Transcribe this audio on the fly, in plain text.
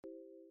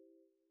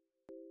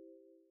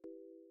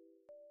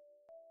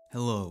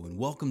Hello, and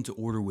welcome to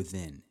Order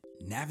Within,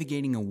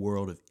 navigating a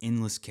world of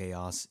endless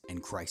chaos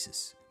and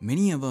crisis.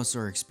 Many of us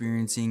are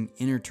experiencing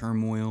inner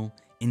turmoil,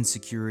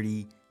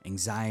 insecurity,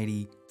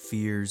 anxiety,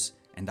 fears,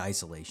 and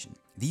isolation.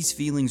 These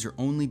feelings are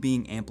only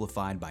being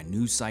amplified by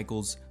news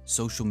cycles,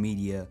 social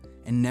media,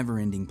 and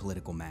never-ending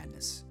political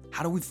madness.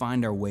 How do we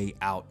find our way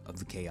out of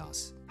the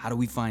chaos? How do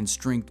we find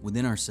strength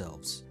within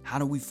ourselves? How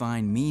do we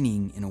find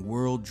meaning in a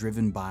world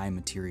driven by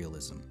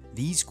materialism?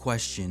 These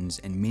questions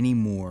and many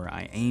more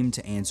I aim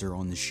to answer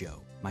on the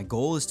show. My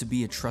goal is to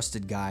be a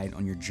trusted guide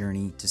on your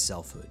journey to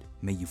selfhood.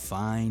 May you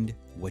find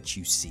what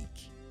you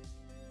seek.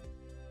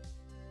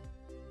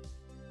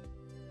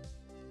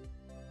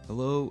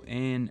 Hello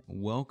and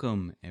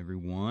welcome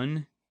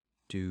everyone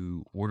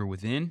to Order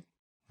Within.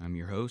 I'm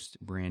your host,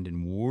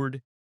 Brandon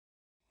Ward.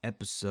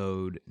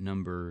 Episode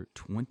number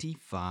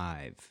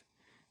 25.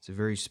 It's a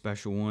very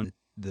special one.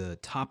 The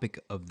topic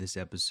of this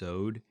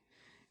episode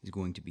is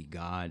going to be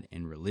God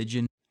and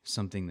religion,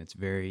 something that's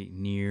very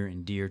near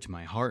and dear to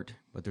my heart,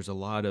 but there's a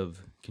lot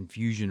of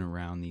confusion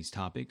around these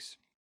topics.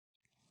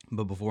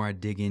 But before I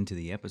dig into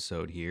the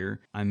episode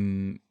here,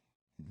 I'm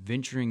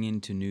venturing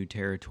into new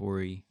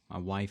territory. My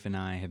wife and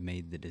I have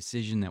made the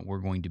decision that we're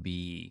going to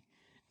be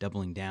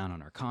doubling down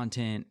on our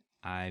content.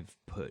 I've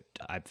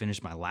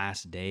finished my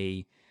last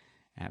day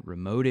at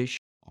Remotish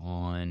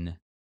on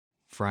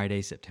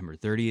Friday, September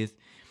 30th,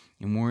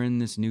 and we're in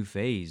this new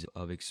phase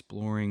of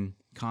exploring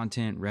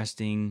content,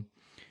 resting,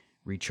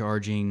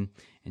 recharging,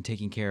 and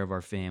taking care of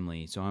our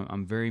family. So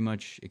I'm very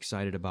much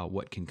excited about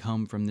what can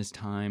come from this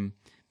time.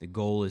 The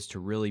goal is to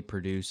really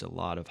produce a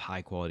lot of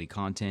high-quality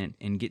content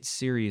and get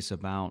serious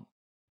about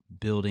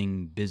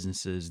building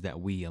businesses that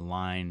we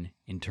align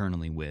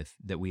internally with,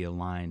 that we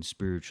align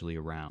spiritually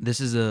around.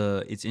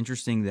 It's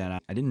interesting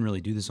that I didn't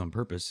really do this on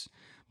purpose,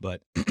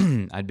 but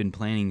I'd been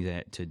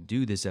planning to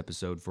do this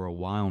episode for a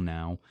while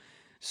now.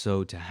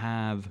 So to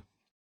have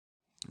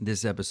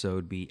this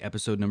episode be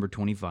episode number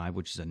 25,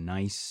 which is a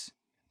nice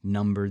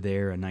number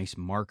there, a nice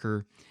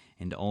marker,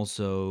 and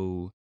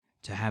also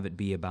to have it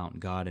be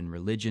about God and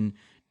religion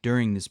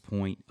during this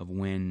point of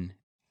when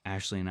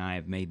Ashley and I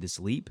have made this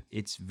leap,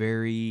 it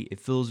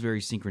feels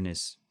very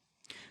synchronous.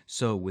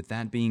 So with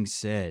that being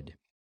said,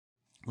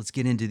 let's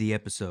get into the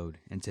episode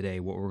and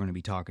today what we're going to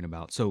be talking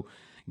about. So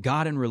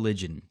God and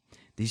religion,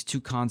 these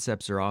two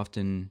concepts are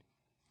often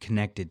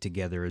connected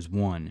together as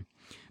one.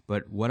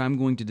 But what I'm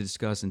going to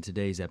discuss in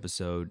today's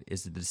episode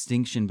is the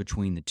distinction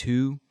between the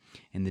two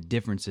and the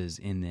differences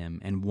in them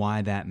and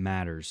why that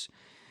matters.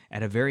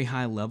 At a very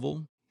high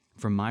level,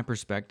 from my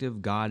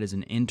perspective, God is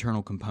an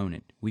internal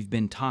component. We've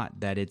been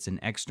taught that it's an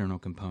external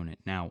component.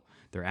 Now,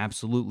 there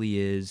absolutely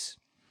is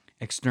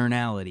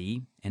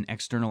externality and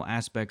external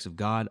aspects of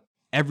God.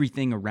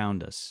 Everything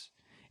around us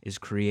is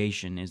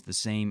creation, is the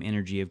same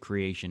energy of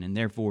creation, and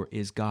therefore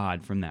is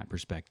God from that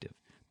perspective.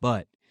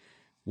 But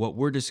what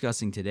we're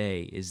discussing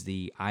today is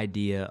the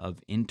idea of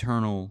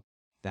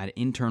that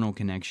internal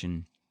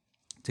connection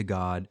to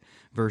God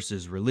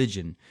versus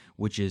religion,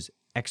 which is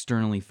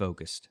externally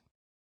focused,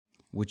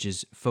 which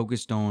is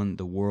focused on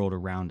the world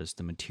around us,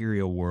 the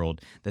material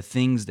world, the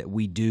things that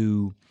we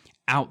do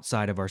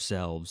outside of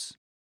ourselves,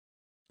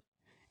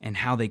 and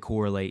how they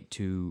correlate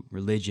to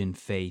religion,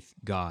 faith,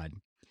 God.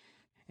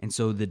 And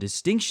so the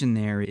distinction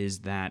there is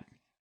that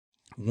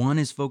one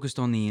is focused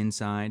on the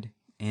inside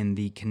and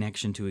the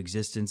connection to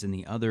existence, and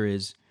the other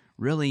is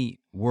really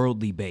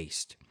worldly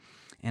based.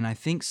 And I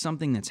think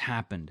something that's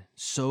happened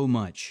so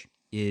much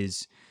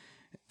is,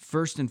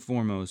 first and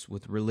foremost,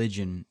 with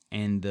religion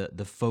and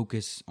the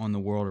focus on the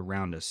world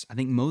around us. I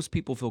think most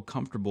people feel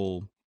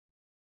comfortable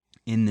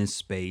in this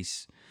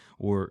space,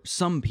 or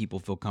some people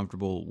feel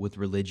comfortable with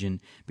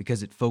religion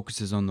because it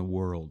focuses on the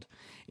world.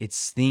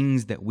 It's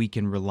things that we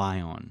can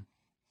rely on.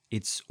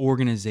 It's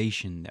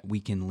organization that we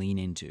can lean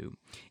into.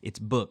 It's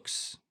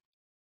books.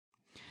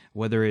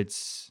 Whether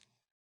it's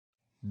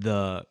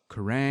the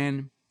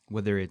Quran,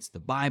 whether it's the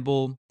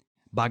Bible,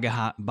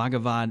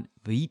 Bhagavad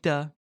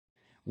Gita,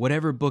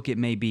 whatever book it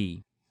may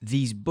be,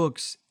 these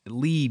books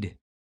lead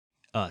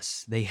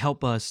us. They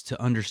help us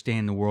to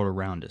understand the world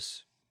around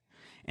us.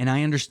 And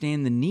I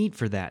understand the need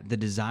for that, the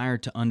desire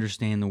to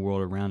understand the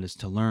world around us,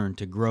 to learn,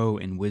 to grow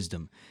in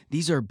wisdom.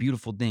 These are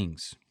beautiful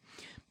things.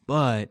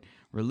 But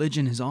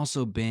religion has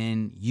also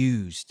been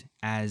used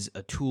as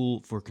a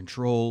tool for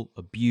control,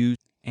 abuse,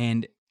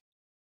 and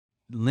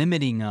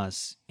limiting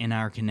us in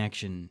our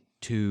connection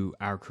to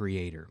our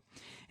Creator.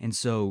 And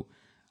so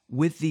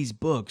with these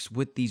books,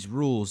 with these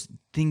rules,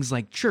 things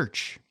like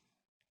church,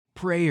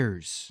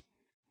 prayers,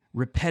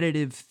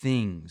 repetitive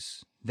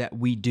things that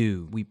we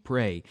do, we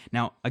pray.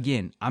 Now,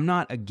 again, I'm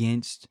not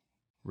against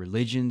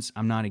religions.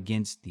 I'm not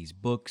against these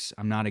books.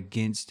 I'm not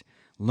against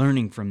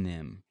learning from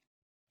them.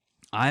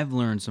 I've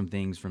learned some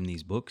things from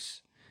these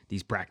books,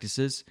 these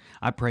practices.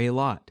 I pray a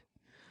lot.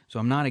 So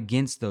I'm not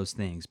against those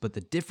things, but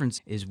the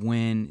difference is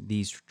when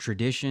these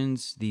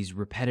traditions, these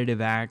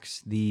repetitive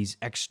acts, these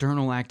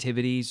external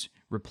activities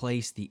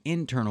replace the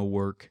internal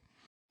work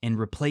and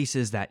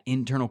replaces that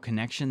internal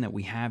connection that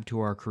we have to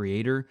our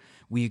Creator,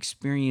 we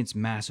experience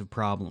massive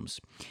problems.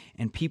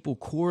 And people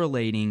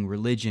correlating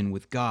religion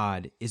with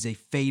God is a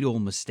fatal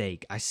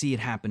mistake. I see it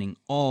happening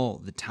all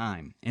the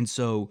time. And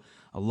so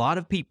a lot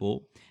of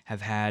people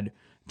have had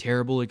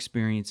terrible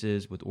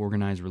experiences with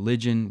organized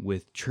religion,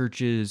 with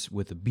churches,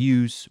 with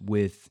abuse,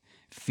 with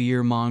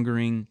fear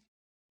mongering.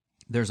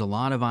 There's a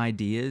lot of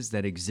ideas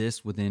that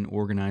exist within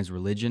organized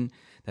religion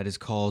that has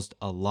caused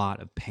a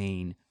lot of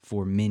pain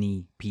for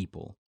many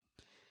people.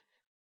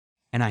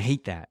 And I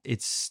hate that.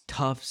 It's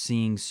tough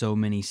seeing so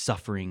many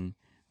suffering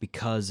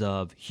because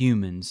of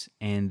humans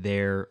and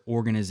their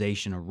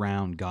organization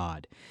around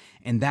God.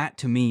 And that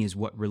to me is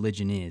what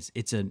religion is.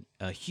 It's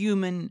a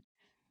human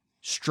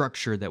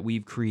structure that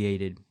we've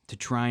created to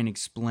try and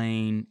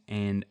explain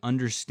and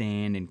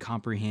understand and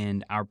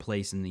comprehend our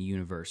place in the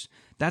universe.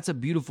 That's a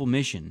beautiful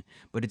mission,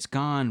 but it's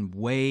gone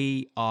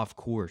way off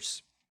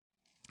course.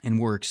 And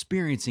we're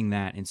experiencing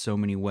that in so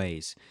many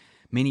ways.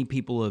 Many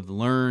people have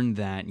learned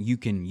that you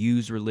can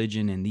use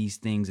religion and these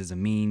things as a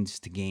means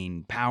to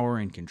gain power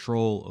and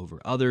control over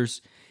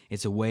others.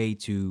 It's a way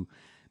to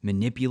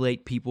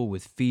manipulate people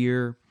with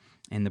fear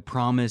and the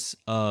promise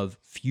of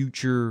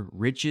future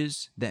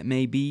riches that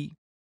may be.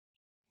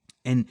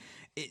 And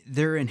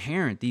they're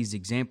inherent, these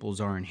examples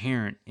are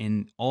inherent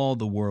in all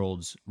the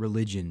world's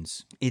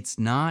religions. It's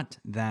not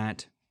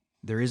that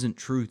there isn't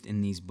truth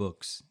in these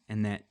books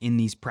and that in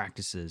these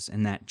practices,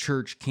 and that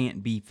church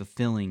can't be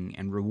fulfilling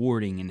and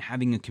rewarding and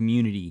having a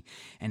community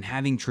and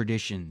having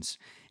traditions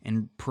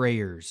and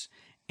prayers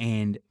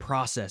and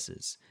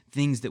processes,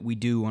 things that we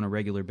do on a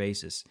regular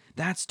basis.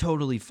 That's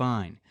totally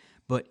fine.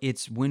 But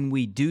it's when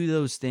we do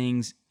those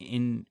things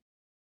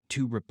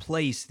to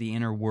replace the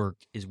inner work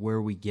is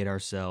where we get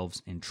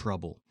ourselves in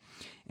trouble.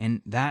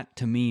 And that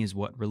to me is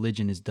what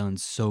religion has done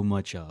so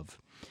much of.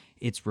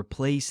 It's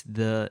replaced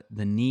the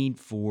need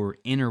for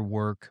inner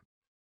work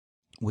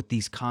with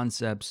these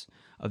concepts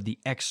of the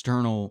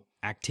external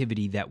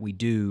activity that we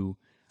do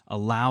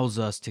allows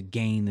us to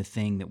gain the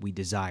thing that we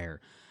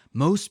desire.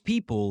 Most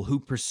people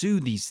who pursue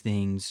these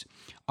things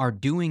are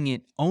doing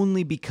it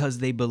only because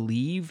they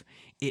believe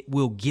it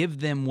will give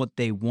them what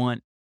they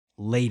want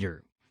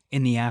later,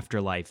 in the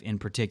afterlife in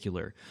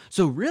particular.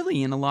 So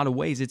really, in a lot of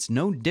ways, it's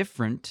no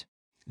different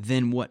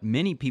than what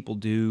many people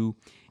do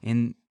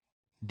in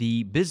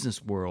the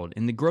business world,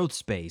 in the growth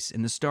space,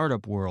 in the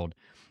startup world.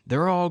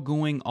 They're all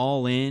going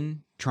all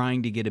in,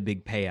 trying to get a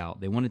big payout.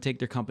 They want to take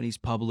their companies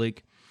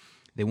public.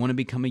 They want to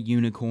become a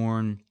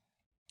unicorn.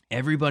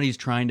 Everybody's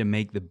trying to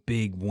make the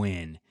big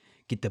win,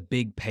 get the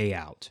big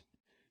payout.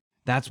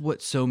 That's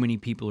what so many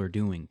people are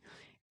doing.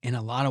 In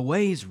a lot of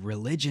ways,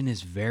 religion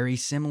is very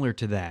similar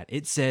to that.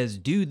 It says,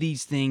 do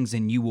these things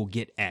and you will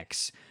get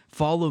X.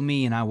 Follow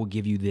me and I will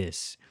give you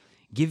this.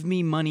 Give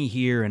me money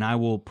here and I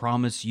will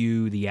promise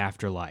you the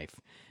afterlife.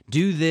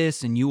 Do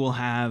this and you will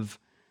have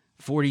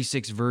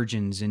 46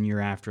 virgins in your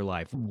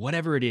afterlife.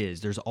 Whatever it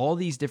is, there's all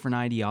these different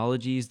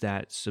ideologies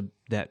that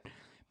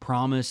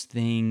promise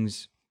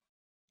things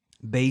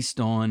based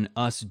on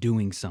us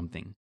doing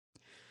something.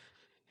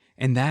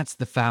 And that's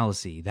the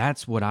fallacy.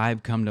 That's what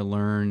I've come to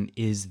learn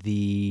is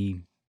the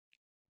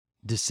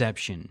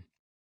deception.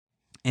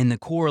 And the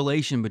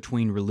correlation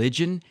between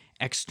religion,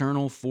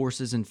 external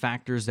forces and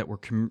factors that were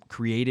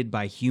created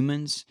by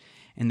humans,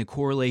 and the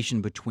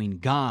correlation between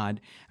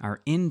God,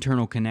 our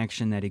internal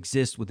connection that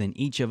exists within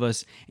each of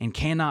us and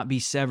cannot be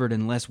severed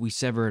unless we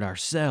sever it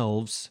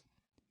ourselves.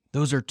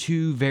 Those are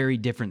two very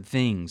different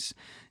things.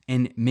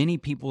 And many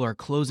people are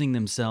closing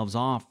themselves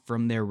off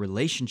from their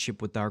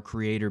relationship with our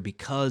Creator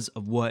because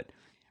of what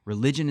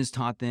religion has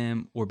taught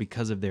them or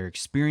because of their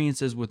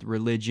experiences with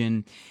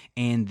religion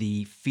and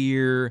the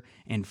fear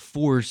and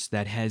force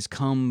that has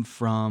come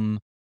from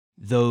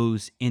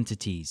those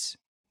entities.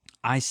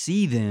 I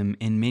see them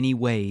in many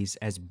ways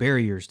as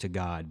barriers to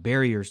God,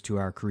 barriers to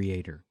our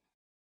Creator.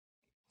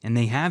 And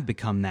they have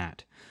become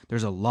that.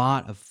 There's a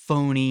lot of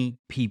phony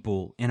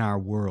people in our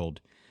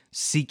world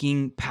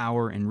seeking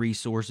power and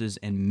resources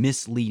and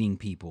misleading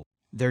people.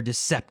 They're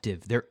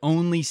deceptive. They're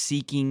only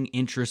seeking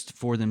interest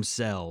for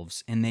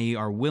themselves, and they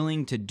are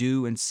willing to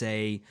do and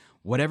say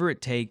whatever it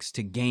takes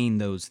to gain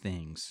those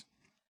things.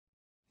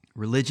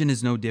 Religion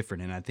is no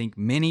different, and I think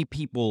many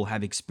people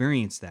have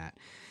experienced that.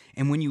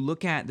 And when you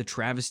look at the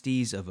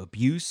travesties of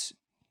abuse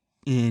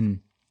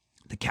in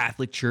the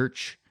Catholic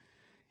Church,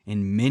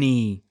 in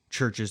many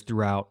churches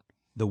throughout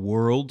the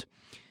world,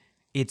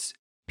 it's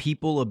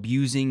people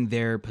abusing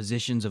their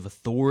positions of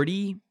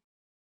authority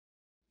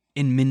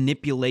in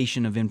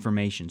manipulation of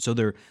information. So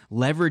they're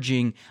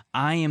leveraging,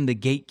 I am the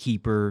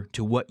gatekeeper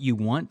to what you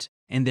want,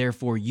 and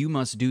therefore you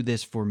must do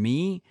this for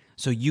me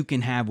so you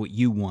can have what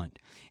you want.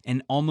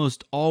 And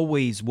almost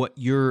always what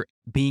you're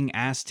being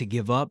asked to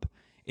give up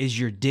is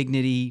your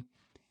dignity,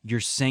 your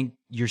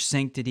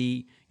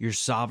sanctity, your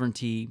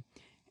sovereignty,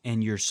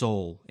 and your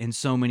soul in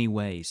so many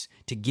ways,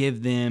 to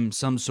give them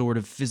some sort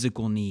of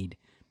physical need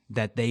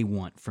that they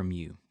want from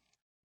you.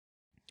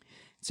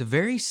 It's a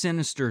very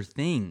sinister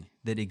thing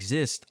that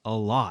exists a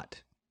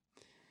lot.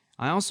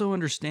 I also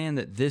understand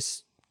that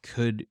this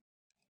could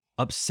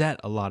upset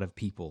a lot of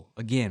people.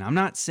 Again, I'm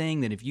not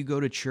saying that if you go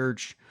to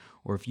church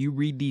or if you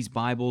read these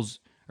Bibles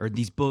or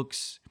these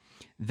books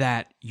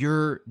that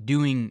you're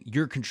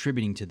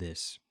contributing to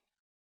this.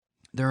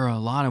 There are a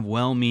lot of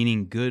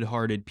well-meaning,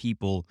 good-hearted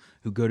people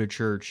who go to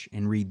church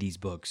and read these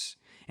books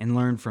and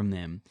learn from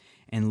them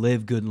and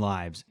live good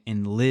lives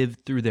and live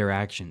through their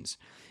actions.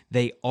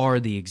 They are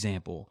the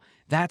example.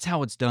 That's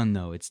how it's done,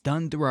 though. It's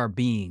done through our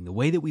being, the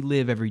way that we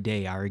live every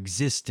day, our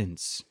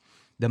existence.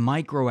 The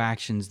micro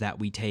actions that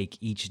we take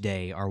each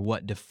day are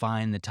what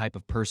define the type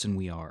of person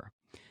we are,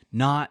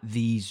 not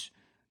these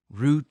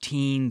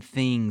routine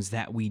things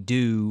that we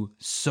do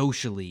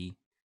socially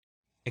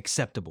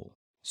acceptable.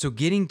 So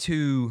getting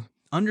to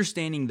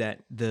understanding that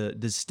the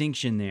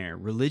distinction there,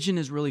 religion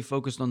is really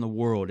focused on the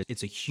world.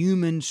 It's a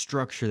human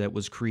structure that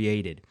was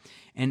created.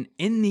 And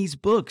in these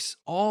books,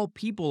 all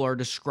people are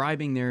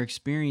describing their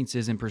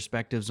experiences and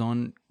perspectives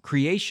on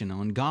creation,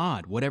 on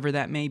God, whatever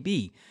that may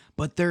be.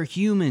 But they're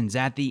humans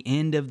at the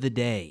end of the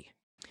day.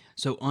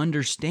 So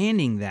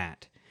understanding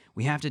that,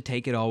 we have to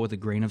take it all with a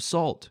grain of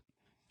salt.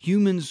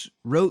 Humans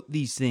wrote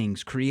these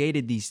things,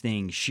 created these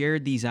things,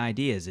 shared these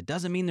ideas. It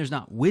doesn't mean there's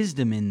not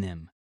wisdom in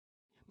them.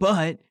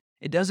 But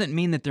it doesn't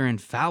mean that they're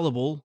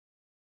infallible.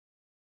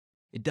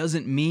 It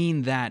doesn't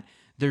mean that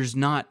there's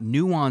not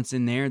nuance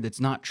in there that's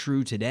not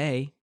true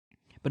today.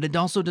 But it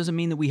also doesn't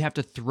mean that we have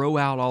to throw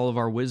out all of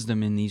our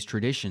wisdom in these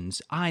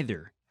traditions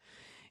either.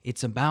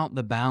 It's about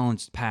the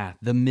balanced path,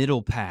 the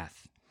middle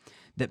path.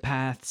 That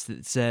path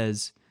that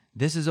says,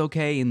 this is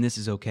okay and this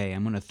is okay.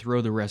 I'm going to throw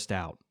the rest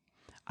out.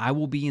 I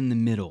will be in the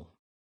middle.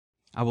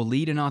 I will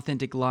lead an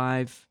authentic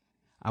life.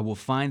 I will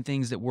find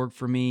things that work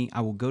for me.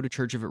 I will go to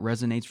church if it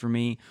resonates for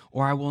me,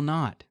 or I will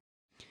not.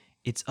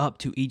 It's up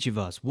to each of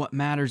us. What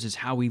matters is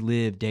how we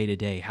live day to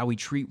day, how we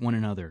treat one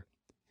another.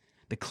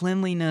 The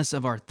cleanliness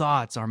of our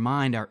thoughts, our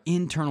mind, our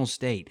internal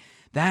state,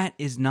 that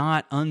is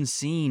not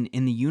unseen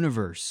in the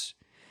universe.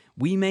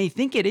 We may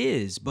think it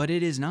is, but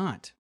it is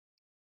not.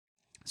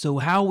 So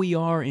how we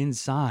are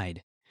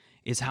inside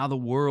is how the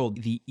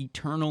world, the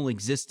eternal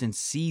existence,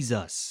 sees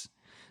us.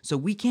 So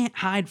we can't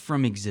hide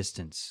from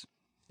existence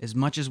as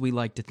much as we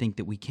like to think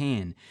that we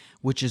can,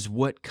 which is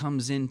what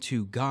comes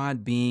into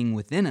God being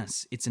within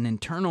us. It's an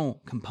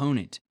internal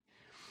component.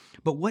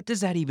 But what does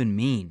that even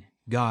mean,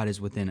 God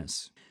is within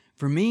us?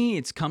 For me,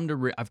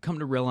 I've come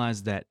to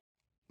realize that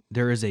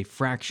there is a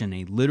fraction,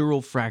 a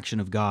literal fraction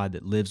of God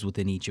that lives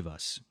within each of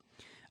us.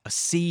 A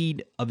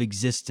seed of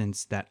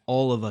existence that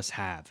all of us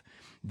have.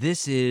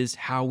 This is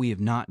how we have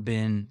not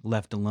been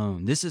left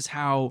alone. This is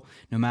how,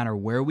 no matter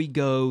where we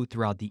go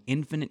throughout the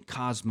infinite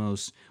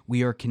cosmos,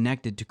 we are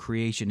connected to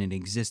creation and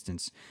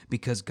existence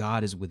because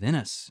God is within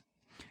us.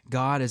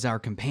 God is our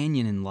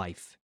companion in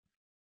life.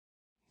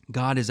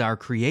 God is our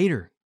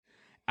creator,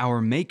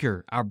 our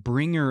maker, our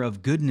bringer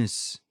of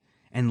goodness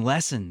and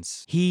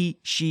lessons. He,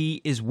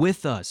 she is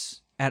with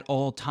us at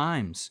all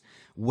times,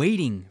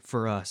 waiting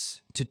for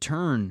us to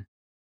turn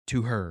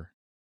to her,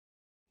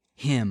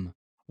 him,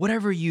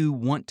 whatever you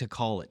want to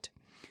call it.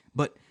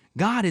 But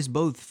God is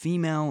both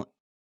female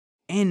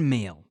and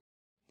male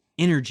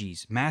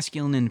energies,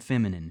 masculine and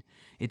feminine.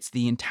 It's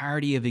the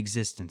entirety of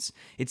existence.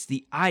 It's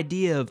the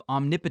idea of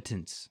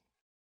omnipotence,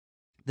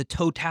 the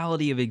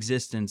totality of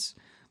existence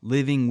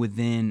living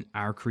within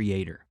our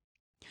Creator.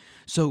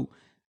 So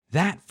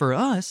that for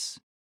us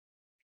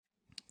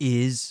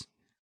is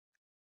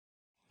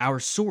our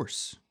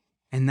source.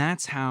 And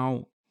that's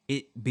how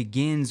it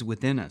begins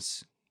within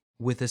us,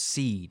 with a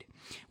seed.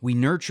 We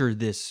nurture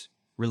this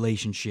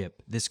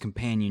relationship, this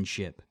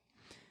companionship.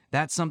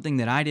 That's something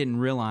that I didn't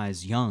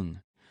realize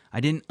young. I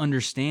didn't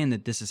understand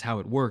that this is how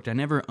it worked. I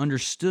never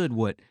understood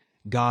what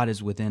God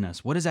is within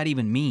us. What does that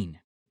even mean?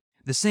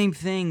 The same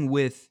thing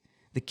with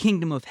the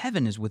kingdom of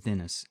heaven is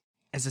within us,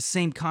 as the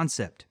same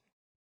concept.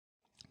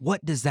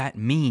 What does that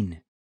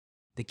mean?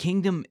 The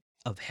kingdom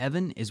of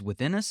heaven is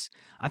within us?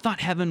 I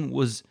thought heaven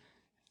was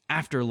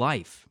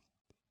afterlife,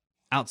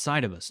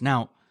 outside of us.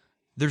 Now,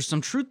 there's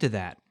some truth to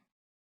that.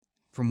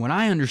 From what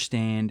I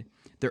understand,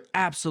 there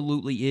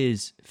absolutely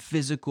is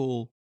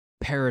physical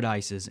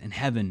paradises in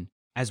heaven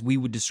as we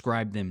would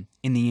describe them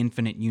in the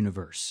infinite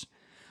universe.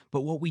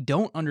 But what we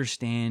don't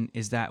understand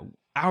is that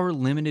our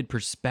limited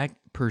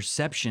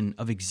perception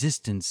of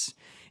existence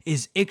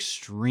is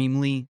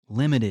extremely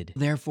limited.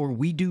 Therefore,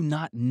 we do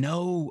not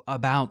know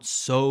about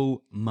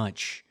so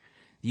much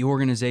the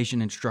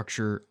organization and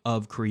structure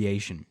of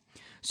creation.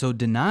 So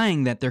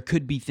denying that there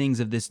could be things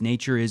of this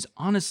nature is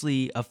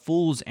honestly a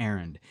fool's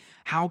errand.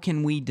 How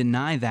can we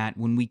deny that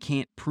when we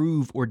can't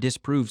prove or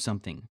disprove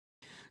something?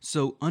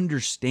 So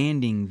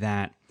understanding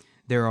that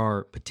there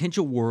are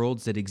potential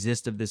worlds that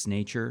exist of this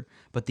nature,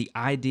 but the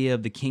idea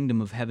of the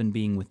kingdom of heaven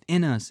being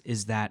within us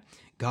is that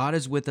God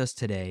is with us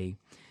today,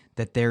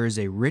 that there is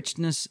a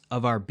richness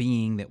of our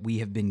being that we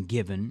have been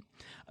given,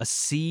 a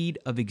seed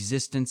of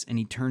existence and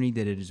eternity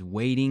that it is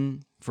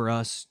waiting for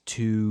us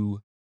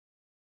to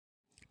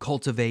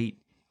cultivate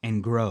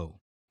and grow.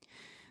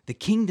 The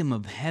kingdom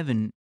of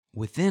heaven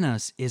within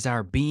us is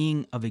our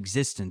being of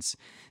existence,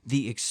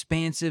 the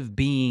expansive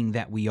being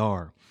that we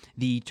are,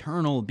 the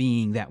eternal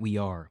being that we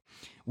are.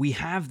 We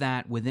have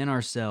that within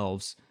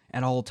ourselves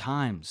at all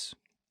times.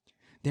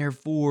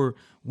 Therefore,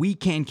 we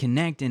can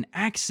connect and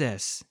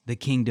access the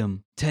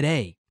kingdom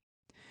today.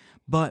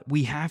 But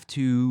we have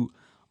to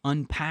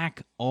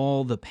unpack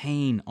all the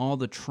pain, all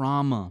the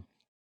trauma,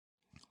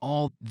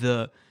 all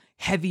the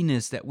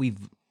heaviness that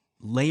we've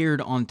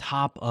layered on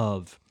top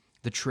of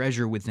the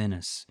treasure within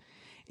us.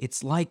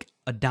 It's like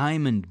a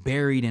diamond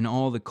buried in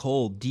all the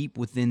coal deep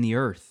within the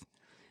earth.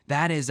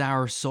 That is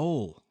our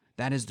soul.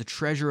 That is the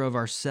treasure of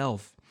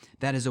ourself.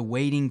 That is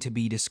awaiting to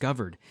be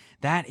discovered.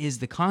 That is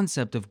the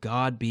concept of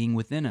God being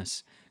within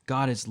us.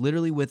 God is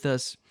literally with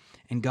us,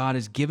 and God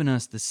has given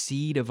us the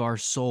seed of our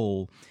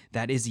soul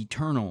that is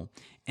eternal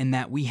and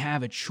that we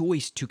have a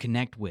choice to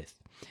connect with.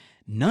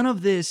 None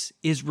of this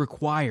is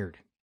required.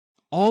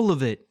 All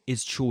of it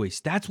is choice.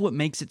 That's what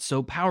makes it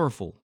so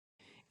powerful,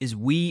 is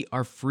we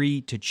are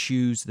free to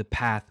choose the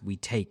path we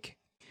take.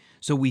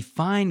 So we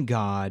find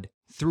God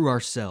through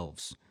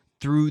ourselves,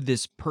 through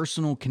this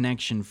personal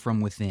connection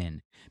from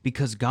within,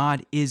 because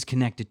God is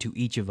connected to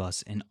each of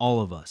us and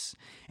all of us,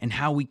 and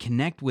how we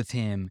connect with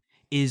Him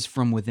is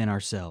from within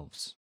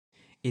ourselves.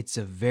 It's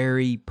a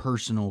very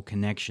personal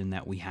connection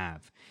that we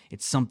have.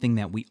 It's something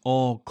that we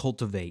all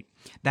cultivate.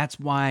 That's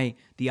why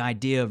the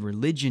idea of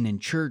religion and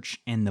church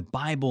and the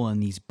Bible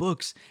and these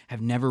books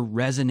have never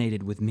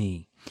resonated with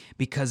me,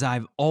 because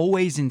I've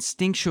always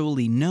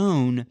instinctually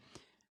known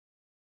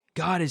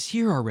God is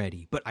here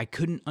already, but I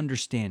couldn't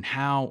understand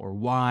how or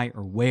why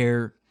or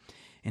where.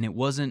 And it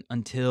wasn't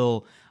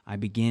until I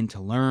began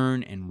to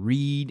learn and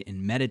read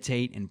and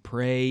meditate and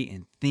pray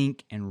and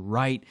think and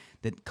write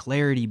that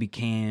clarity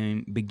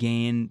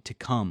began to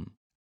come.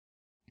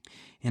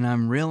 And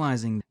I'm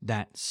realizing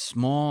that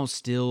small,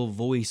 still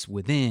voice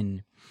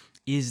within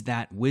is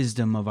that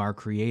wisdom of our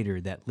Creator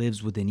that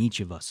lives within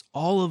each of us.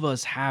 All of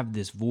us have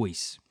this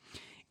voice.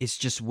 It's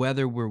just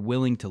whether we're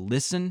willing to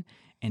listen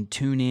and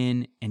tune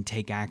in and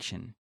take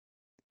action.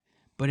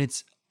 But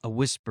it's a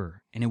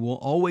whisper, and it will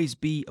always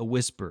be a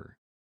whisper,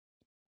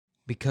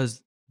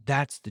 because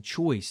that's the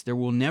choice. There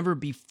will never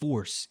be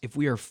force. If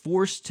we are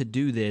forced to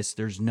do this,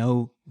 there's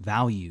no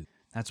value.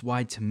 That's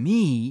why, to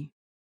me,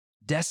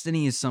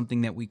 destiny is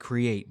something that we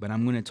create, but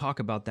I'm going to talk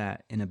about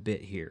that in a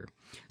bit here.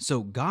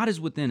 So God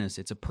is within us.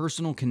 It's a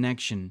personal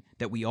connection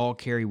that we all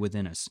carry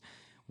within us.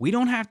 We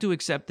don't have to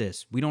accept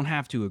this. We don't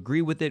have to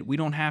agree with it. We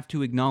don't have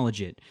to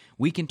acknowledge it.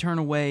 We can turn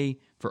away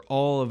for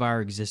all of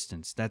our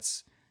existence.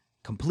 That's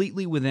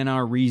completely within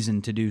our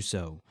reason to do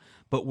so.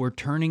 But we're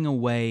turning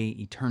away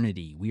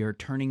eternity. We are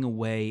turning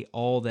away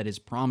all that is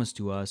promised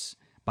to us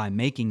by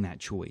making that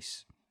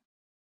choice.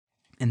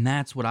 And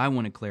that's what I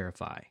want to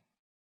clarify,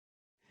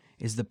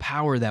 is the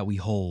power that we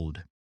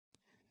hold,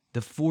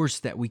 the force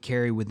that we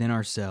carry within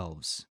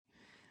ourselves,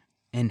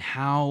 and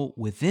how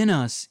within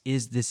us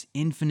is this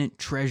infinite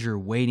treasure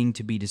waiting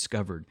to be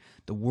discovered.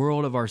 The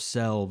world of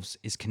ourselves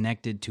is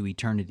connected to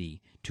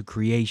eternity, to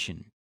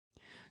creation.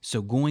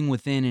 So going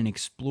within and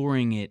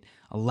exploring it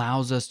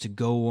allows us to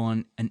go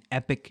on an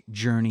epic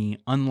journey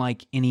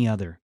unlike any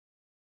other.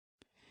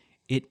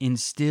 It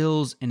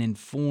instills and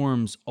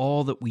informs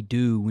all that we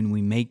do when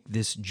we make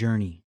this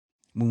journey,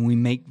 when we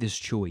make this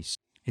choice.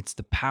 It's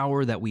the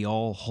power that we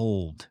all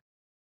hold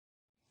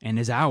and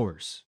is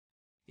ours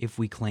if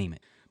we claim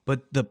it.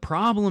 But the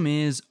problem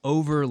is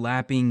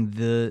overlapping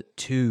the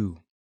two,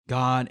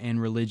 God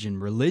and religion.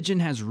 Religion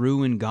has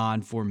ruined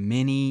God for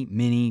many,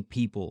 many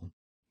people.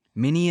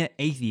 Many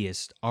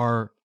atheists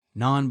are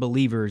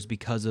non-believers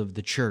because of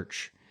the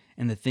church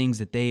and the things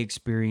that they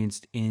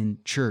experienced in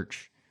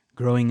church.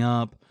 Growing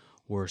up,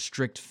 or a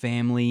strict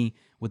family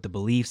with the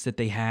beliefs that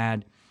they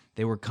had,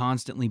 they were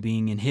constantly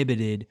being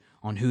inhibited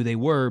on who they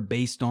were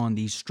based on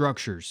these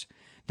structures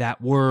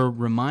that were,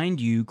 remind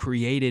you,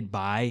 created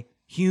by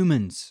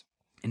humans.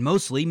 And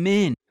mostly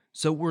men.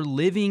 So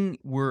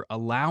we're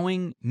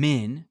allowing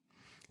men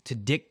to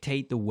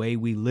dictate the way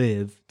we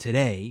live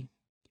today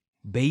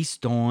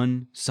based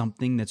on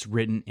something that's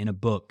written in a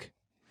book.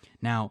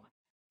 Now,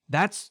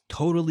 that's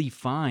totally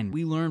fine.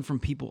 We learn from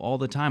people all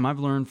the time. I've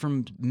learned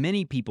from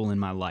many people in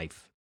my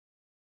life,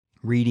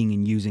 reading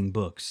and using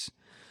books.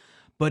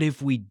 But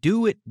if we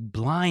do it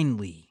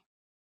blindly,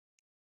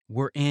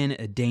 we're in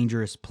a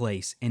dangerous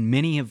place. And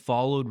many have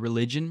followed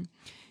religion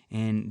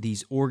and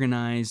these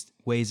organized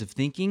ways of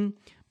thinking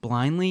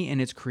blindly,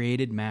 and it's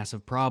created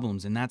massive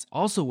problems. And that's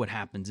also what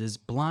happens, is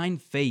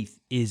blind faith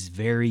is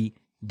very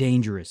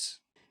dangerous,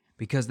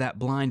 because that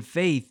blind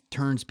faith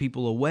turns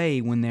people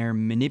away when they're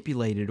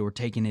manipulated or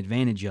taken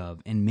advantage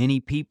of. And many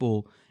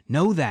people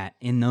know that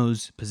in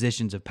those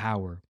positions of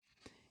power,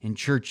 in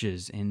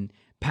churches and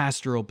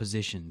pastoral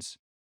positions.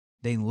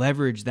 They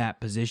leverage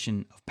that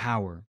position of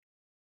power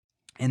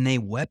and they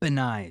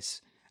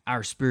weaponize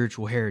our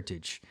spiritual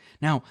heritage.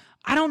 Now,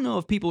 I don't know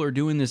if people are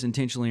doing this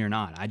intentionally or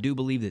not. I do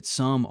believe that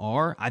some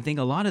are. I think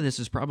a lot of this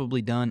is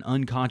probably done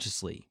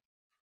unconsciously.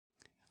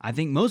 I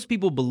think most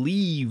people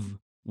believe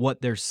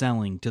what they're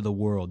selling to the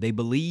world. They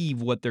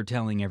believe what they're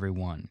telling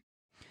everyone.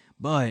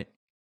 but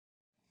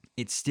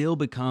it still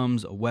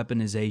becomes a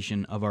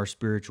weaponization of our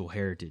spiritual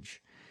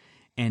heritage.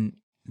 And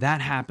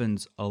that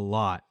happens a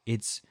lot.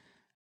 It's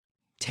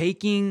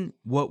taking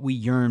what we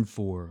yearn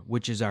for,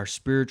 which is our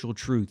spiritual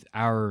truth,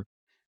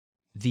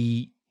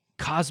 the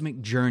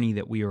cosmic journey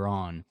that we are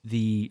on,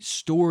 the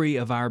story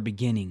of our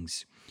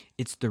beginnings.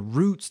 It's the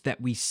roots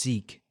that we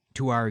seek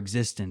to our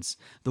existence,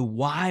 the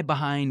why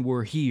behind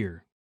we're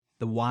here,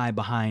 the why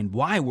behind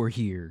why we're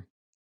here.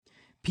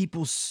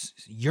 People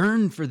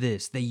yearn for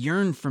this. They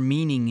yearn for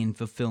meaning and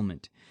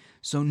fulfillment.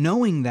 So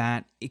knowing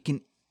that, it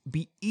can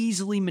be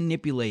easily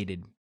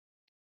manipulated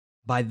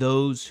by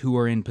those who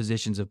are in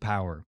positions of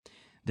power.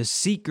 The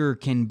seeker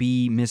can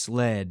be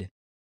misled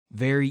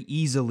very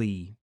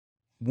easily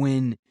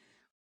when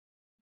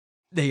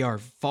they are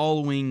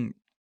following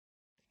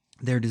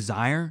their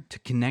desire to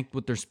connect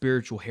with their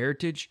spiritual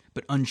heritage,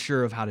 but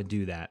unsure of how to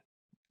do that.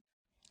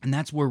 And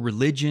that's where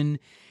religion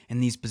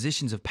and these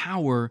positions of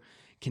power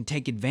can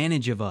take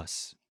advantage of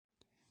us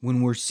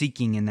when we're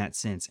seeking in that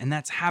sense. And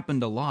that's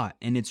happened a lot,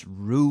 and it's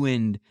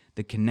ruined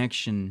the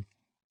connection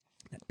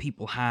that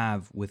people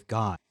have with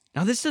God.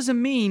 Now, this doesn't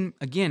mean,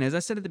 again, as I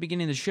said at the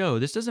beginning of the show,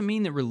 this doesn't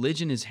mean that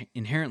religion is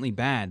inherently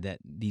bad, that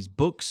these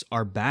books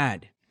are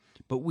bad,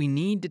 but we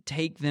need to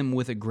take them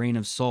with a grain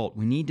of salt.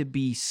 We need to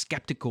be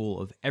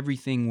skeptical of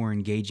everything we're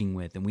engaging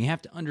with, and we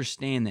have to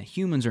understand that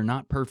humans are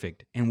not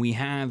perfect, and we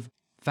have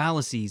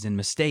fallacies and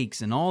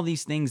mistakes and all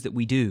these things that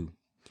we do.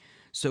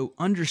 So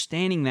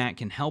understanding that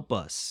can help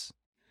us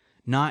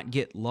not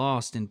get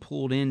lost and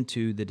pulled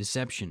into the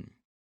deception.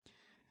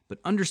 But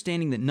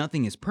understanding that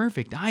nothing is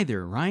perfect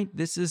either, right?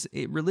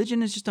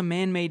 Religion is just a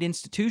man-made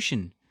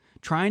institution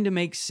trying to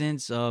make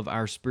sense of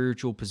our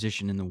spiritual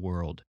position in the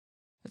world.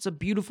 That's a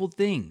beautiful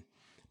thing,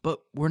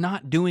 but we're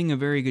not doing a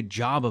very good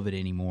job of it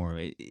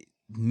anymore.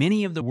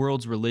 Many of the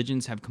world's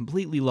religions have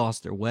completely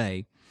lost their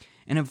way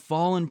and have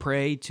fallen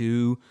prey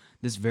to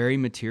this very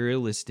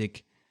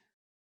materialistic,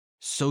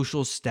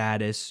 social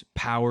status,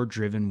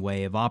 power-driven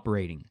way of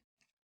operating.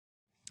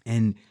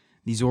 And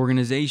these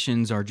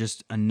organizations are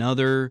just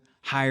another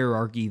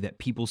hierarchy that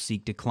people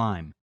seek to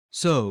climb.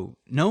 So,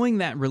 knowing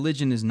that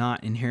religion is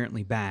not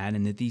inherently bad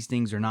and that these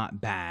things are not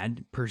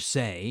bad per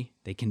se,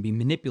 they can be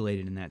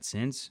manipulated in that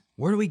sense,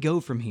 where do we go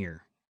from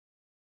here?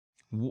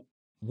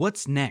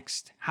 What's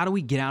next? How do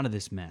we get out of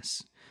this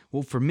mess?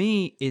 Well, for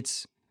me,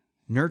 it's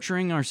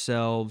nurturing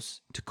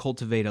ourselves to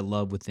cultivate a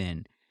love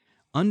within.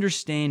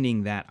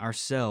 Understanding that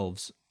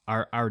ourselves,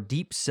 our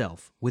deep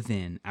self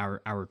within,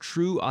 our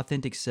true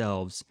authentic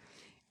selves,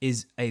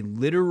 is a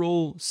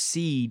literal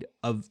seed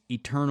of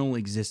eternal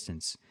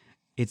existence.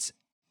 It's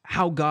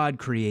how God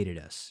created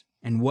us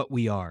and what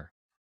we are.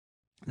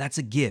 That's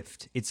a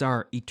gift. It's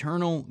our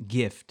eternal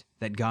gift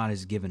that God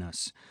has given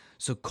us.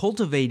 So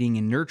cultivating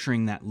and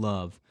nurturing that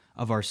love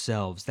of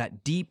ourselves,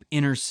 that deep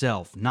inner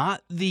self,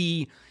 not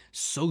the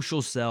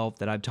social self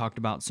that I've talked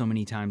about so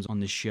many times on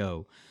this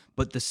show,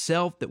 but the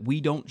self that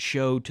we don't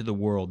show to the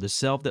world, the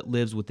self that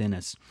lives within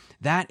us.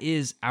 That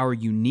is our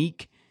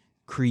unique,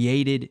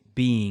 created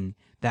being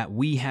that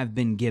we have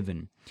been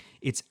given.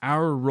 It's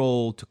our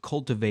role to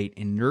cultivate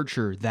and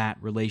nurture that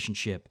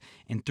relationship.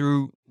 And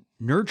through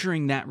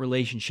nurturing that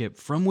relationship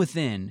from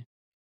within,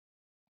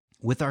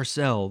 with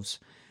ourselves,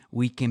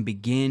 we can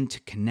begin to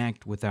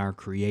connect with our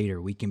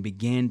Creator. We can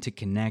begin to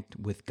connect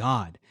with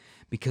God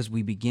because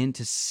we begin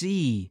to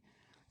see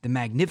the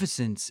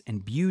magnificence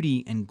and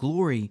beauty and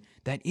glory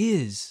that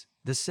is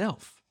the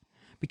self.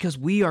 Because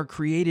we are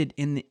created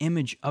in the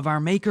image of our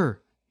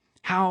Maker.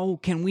 How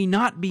can we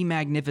not be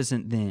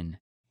magnificent then?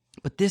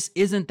 But this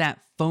isn't that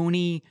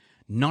phony,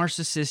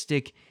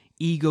 narcissistic,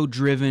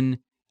 ego-driven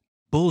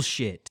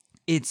bullshit.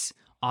 It's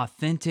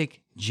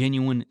authentic,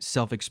 genuine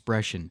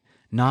self-expression,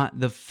 not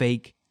the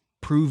fake,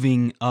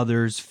 proving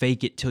others,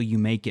 fake it till you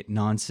make it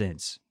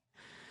nonsense.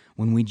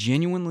 When we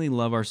genuinely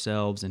love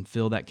ourselves and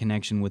feel that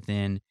connection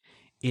within,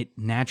 it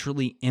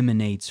naturally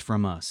emanates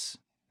from us.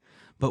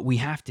 But we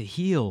have to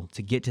heal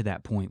to get to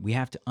that point. We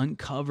have to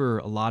uncover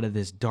a lot of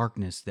this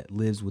darkness that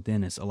lives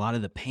within us, a lot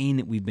of the pain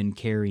that we've been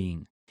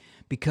carrying.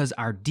 Because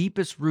our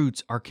deepest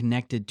roots are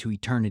connected to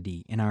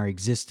eternity and our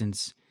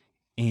existence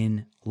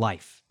in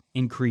life,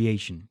 in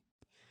creation.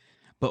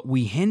 But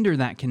we hinder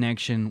that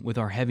connection with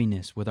our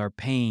heaviness, with our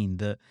pain,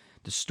 the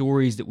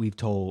stories that we've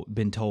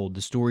been told,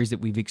 the stories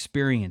that we've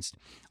experienced.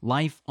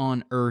 Life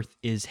on earth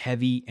is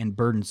heavy and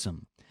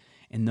burdensome,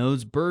 and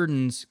those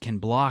burdens can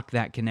block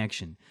that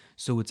connection.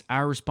 So it's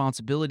our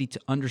responsibility to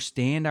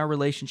understand our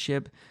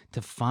relationship,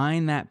 to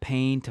find that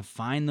pain, to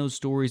find those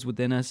stories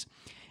within us,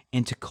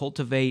 and to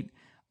cultivate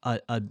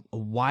a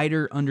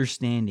wider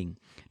understanding,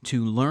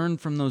 to learn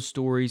from those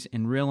stories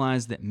and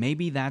realize that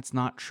maybe that's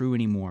not true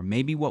anymore.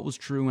 Maybe what was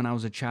true when I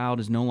was a child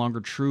is no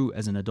longer true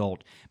as an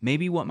adult.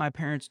 Maybe what my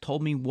parents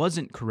told me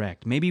wasn't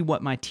correct. Maybe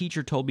what my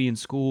teacher told me in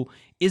school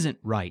isn't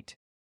right.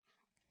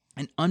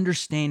 And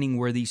understanding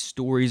where these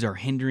stories are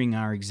hindering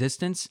our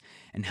existence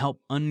and help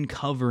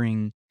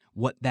uncovering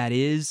what that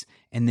is,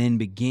 and then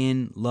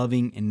begin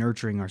loving and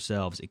nurturing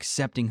ourselves,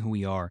 accepting who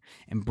we are,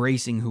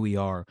 embracing who we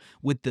are,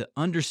 with the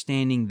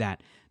understanding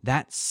that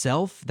that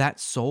self, that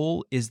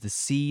soul, is the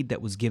seed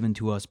that was given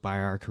to us by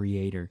our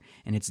Creator,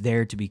 and it's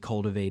there to be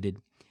cultivated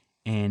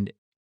and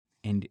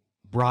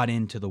brought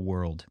into the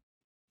world.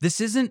 This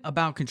isn't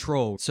about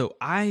control. So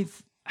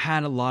I've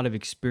had a lot of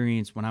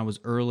experience when I was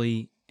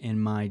early in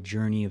my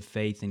journey of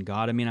faith in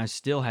God. I mean, I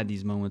still had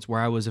these moments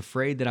where I was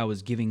afraid that I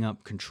was giving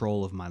up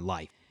control of my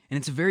life. And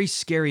it's a very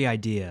scary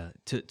idea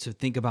to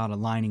think about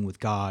aligning with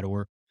God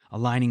or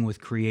aligning with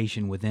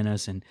creation within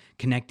us and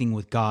connecting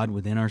with God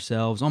within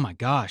ourselves. Oh my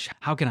gosh,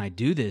 how can I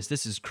do this?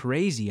 This is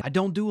crazy. I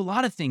don't do a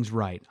lot of things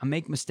right. I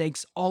make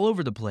mistakes all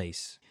over the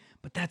place.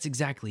 But that's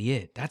exactly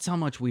it. That's how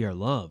much we are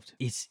loved.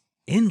 It's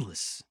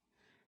endless.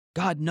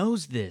 God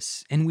knows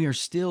this, and we are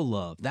still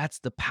loved. That's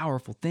the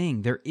powerful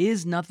thing. There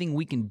is nothing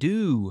we can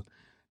do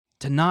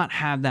to not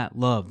have that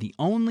love. The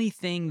only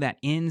thing that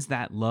ends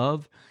that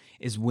love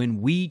is when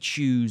we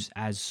choose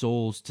as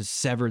souls to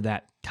sever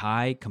that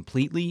tie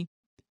completely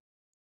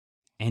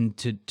and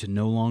to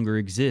no longer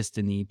exist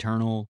in the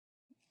eternal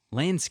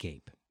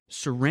landscape.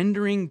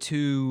 Surrendering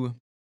to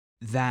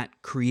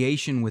that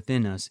creation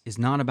within us is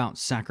not about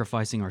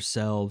sacrificing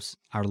ourselves,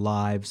 our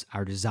lives,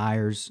 our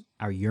desires,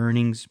 our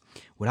yearnings.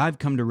 What I've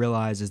come to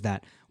realize is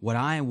that what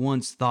I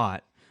once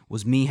thought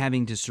was me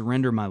having to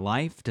surrender my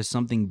life to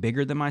something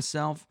bigger than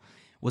myself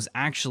was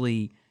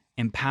actually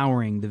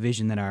empowering the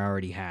vision that I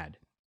already had.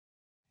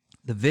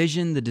 The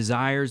vision, the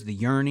desires, the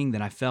yearning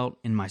that I felt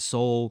in my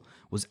soul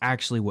was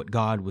actually what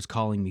God was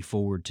calling me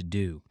forward to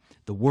do,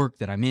 the work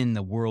that I'm in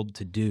the world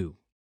to do.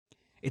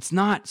 It's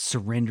not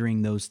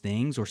surrendering those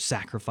things or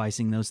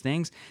sacrificing those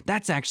things.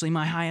 That's actually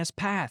my highest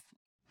path.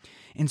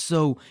 And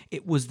so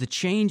it was the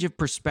change of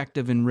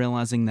perspective in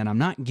realizing that I'm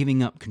not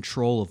giving up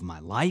control of my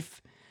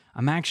life.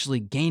 I'm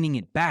actually gaining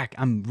it back.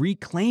 I'm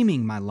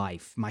reclaiming my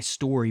life, my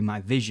story,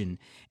 my vision,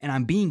 and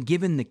I'm being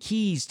given the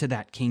keys to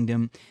that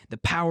kingdom, the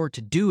power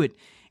to do it,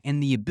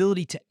 and the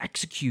ability to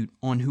execute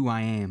on who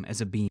I am as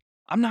a being.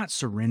 I'm not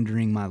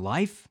surrendering my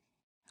life.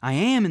 I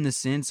am in the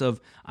sense of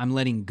I'm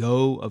letting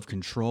go of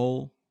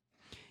control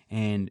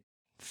and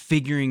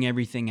figuring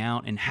everything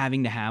out and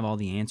having to have all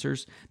the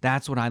answers.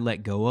 That's what I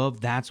let go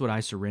of. That's what I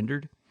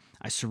surrendered.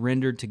 I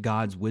surrendered to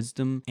God's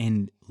wisdom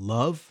and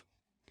love,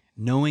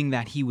 knowing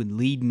that He would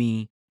lead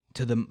me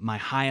to my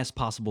highest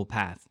possible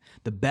path,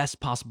 the best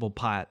possible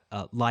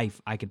life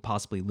I could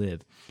possibly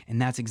live.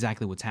 And that's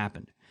exactly what's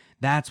happened.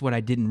 That's what I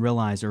didn't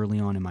realize early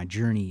on in my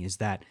journey, is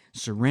that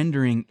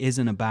surrendering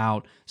isn't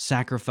about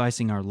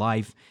sacrificing our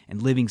life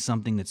and living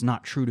something that's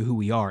not true to who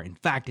we are. In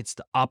fact, it's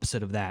the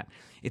opposite of that.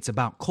 It's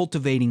about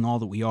cultivating all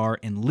that we are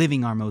and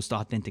living our most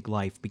authentic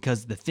life,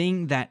 because the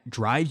thing that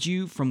drives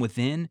you from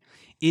within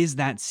is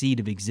that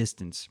seed of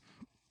existence,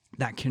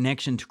 that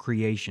connection to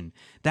creation.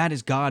 That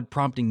is God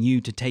prompting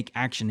you to take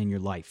action in your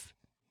life.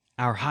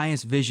 Our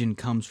highest vision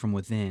comes from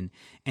within,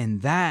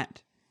 and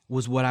that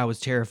was what I was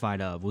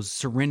terrified of, was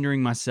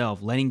surrendering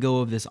myself, letting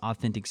go of this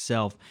authentic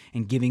self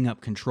and giving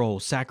up control,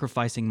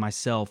 sacrificing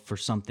myself for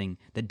something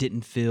that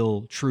didn't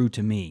feel true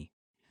to me.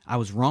 I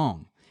was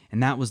wrong,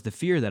 and that was the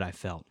fear that I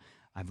felt.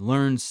 I've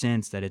learned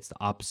since that it's the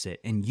opposite,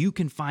 and you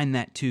can find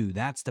that too.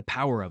 That's the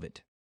power of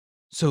it.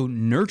 So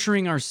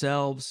nurturing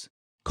ourselves,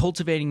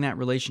 cultivating that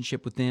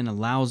relationship within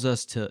allows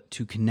us to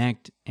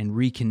connect and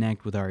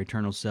reconnect with our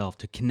eternal self,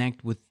 to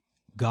connect with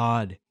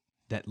God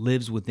that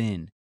lives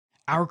within.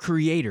 Our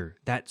Creator,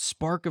 that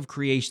spark of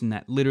creation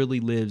that literally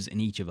lives in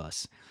each of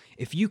us.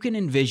 If you can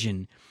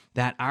envision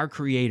that our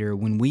Creator,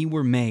 when we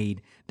were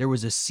made, there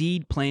was a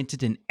seed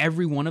planted in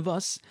every one of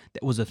us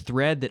that was a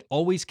thread that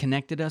always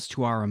connected us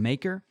to our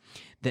Maker,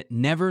 that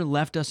never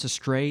left us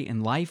astray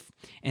in life,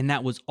 and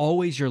that was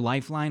always your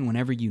lifeline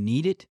whenever you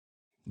need it,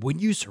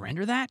 would you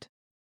surrender that?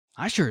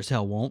 I sure as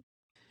hell won't.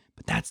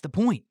 But that's the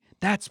point.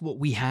 That's what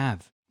we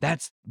have.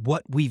 That's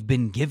what we've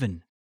been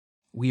given.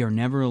 We are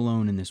never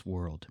alone in this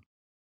world.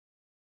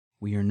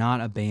 We are not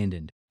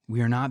abandoned.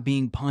 We are not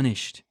being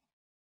punished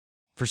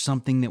for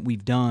something that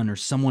we've done or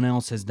someone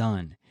else has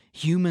done.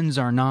 Humans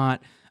are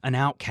not an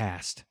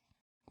outcast.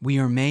 We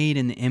are made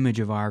in the image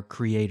of our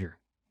Creator,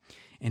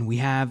 and we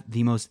have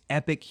the most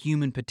epic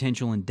human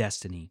potential and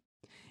destiny.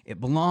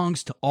 It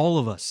belongs to all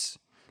of us.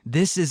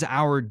 This is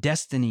our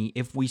destiny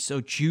if we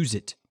so choose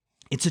it.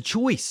 It's a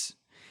choice.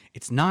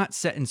 It's not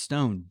set in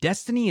stone.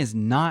 Destiny is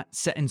not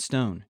set in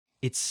stone.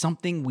 It's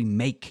something we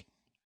make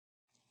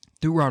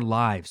through our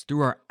lives,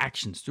 through our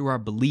actions, through our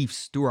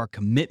beliefs, through our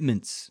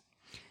commitments.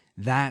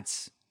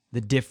 That's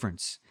the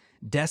difference.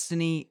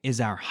 Destiny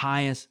is our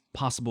highest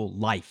possible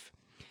life.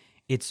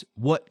 It's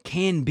what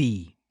can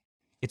be.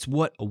 It's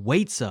what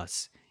awaits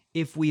us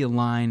if we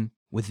align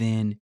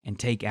within and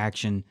take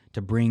action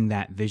to bring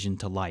that vision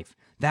to life.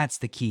 That's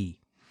the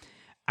key.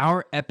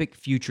 Our epic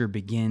future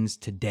begins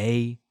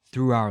today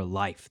through our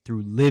life,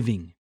 through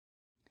living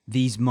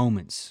these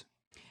moments.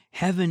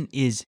 Heaven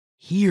is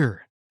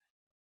here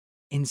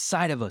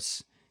inside of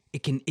us.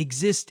 It can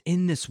exist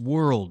in this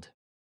world.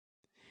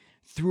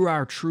 through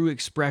our true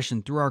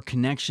expression, through our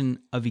connection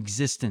of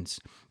existence,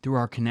 through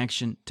our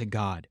connection to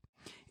God.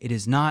 It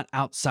is not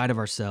outside of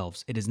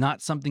ourselves. It is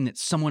not something that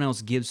someone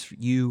else gives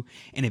you.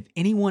 And if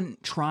anyone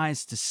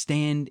tries to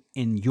stand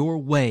in your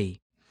way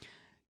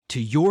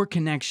to your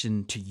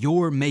connection to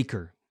your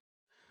maker,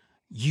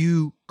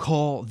 you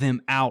call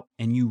them out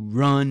and you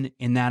run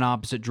in that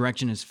opposite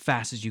direction as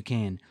fast as you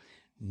can.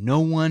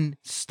 No one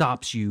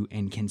stops you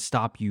and can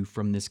stop you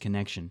from this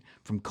connection,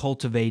 from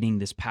cultivating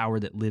this power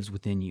that lives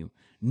within you.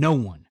 No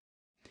one.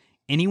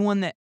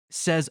 Anyone that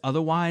says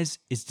otherwise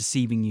is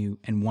deceiving you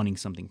and wanting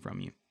something from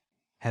you.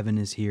 Heaven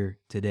is here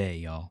today,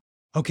 y'all.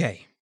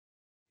 Okay.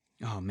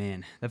 Oh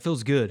man, that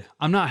feels good.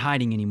 I'm not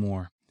hiding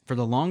anymore. For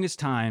the longest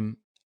time,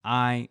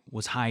 I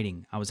was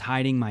hiding. I was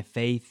hiding my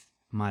faith,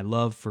 my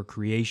love for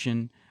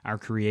creation, our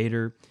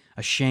creator,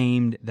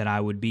 ashamed that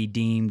I would be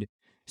deemed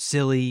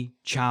silly,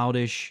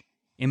 childish,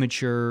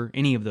 immature,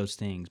 any of those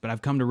things. But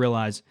I've come to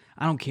realize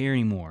I don't care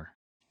anymore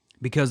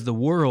because the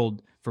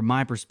world, from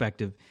my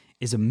perspective,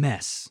 is a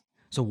mess.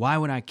 So why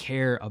would I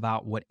care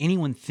about what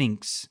anyone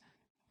thinks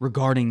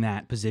regarding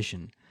that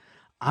position?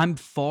 I'm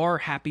far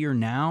happier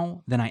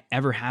now than I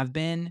ever have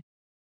been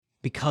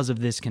because of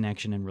this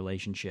connection and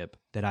relationship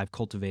that I've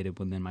cultivated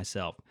within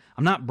myself.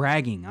 I'm not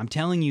bragging. I'm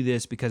telling you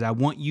this because I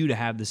want you to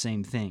have the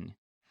same thing.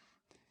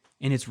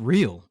 And it's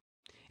real.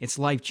 It's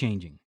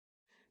life-changing.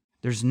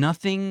 There's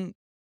nothing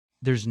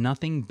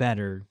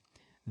better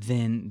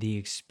than the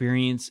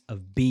experience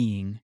of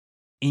being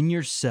in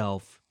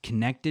yourself,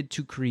 connected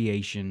to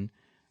creation,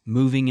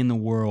 moving in the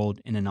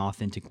world in an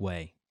authentic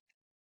way.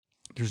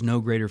 There's no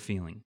greater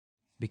feeling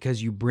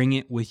because you bring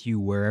it with you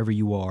wherever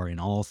you are in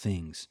all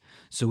things.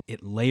 So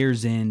it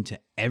layers into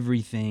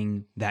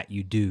everything that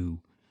you do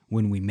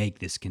when we make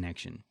this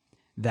connection.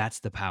 That's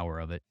the power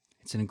of it.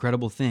 It's an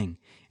incredible thing,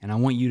 and I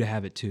want you to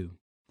have it too.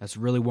 That's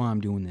really why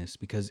I'm doing this,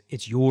 because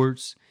it's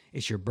yours,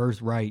 it's your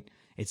birthright,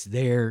 it's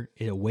there,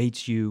 it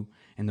awaits you,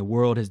 and the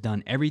world has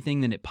done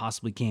everything that it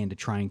possibly can to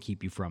try and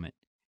keep you from it.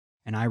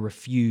 And I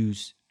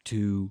refuse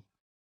to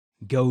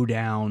go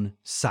down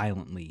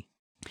silently.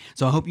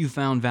 So I hope you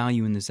found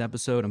value in this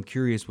episode. I'm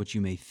curious what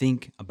you may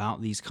think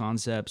about these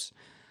concepts.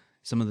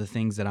 Some of the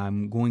things that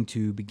I'm going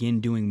to begin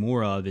doing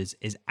more of is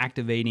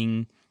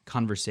activating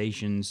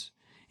conversations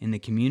in the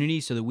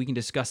community so that we can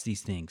discuss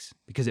these things,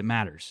 because it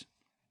matters.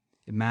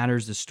 It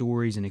matters, the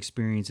stories and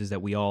experiences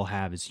that we all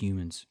have as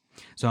humans.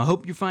 So I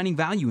hope you're finding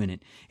value in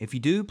it. If you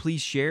do,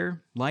 please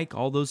share, like,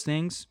 all those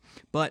things.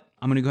 But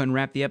I'm going to go ahead and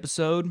wrap the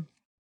episode.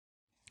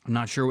 I'm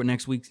not sure what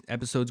next week's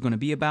episode is going to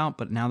be about,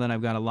 but now that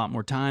I've got a lot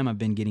more time, I've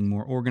been getting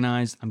more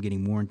organized. I'm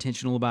getting more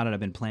intentional about it. I've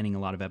been planning a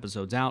lot of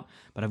episodes out,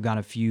 but I've got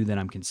a few that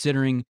I'm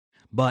considering.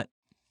 But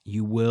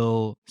you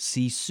will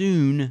see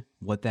soon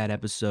what that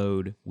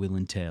episode will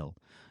entail.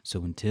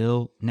 So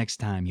until next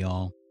time,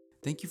 y'all.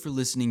 Thank you for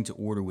listening to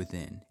Order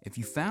Within. If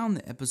you found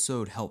the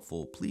episode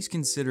helpful, please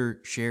consider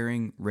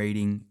sharing,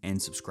 rating,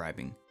 and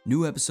subscribing.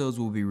 New episodes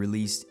will be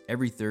released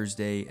every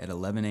Thursday at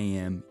 11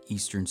 a.m.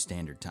 Eastern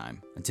Standard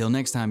Time. Until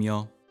next time,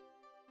 y'all.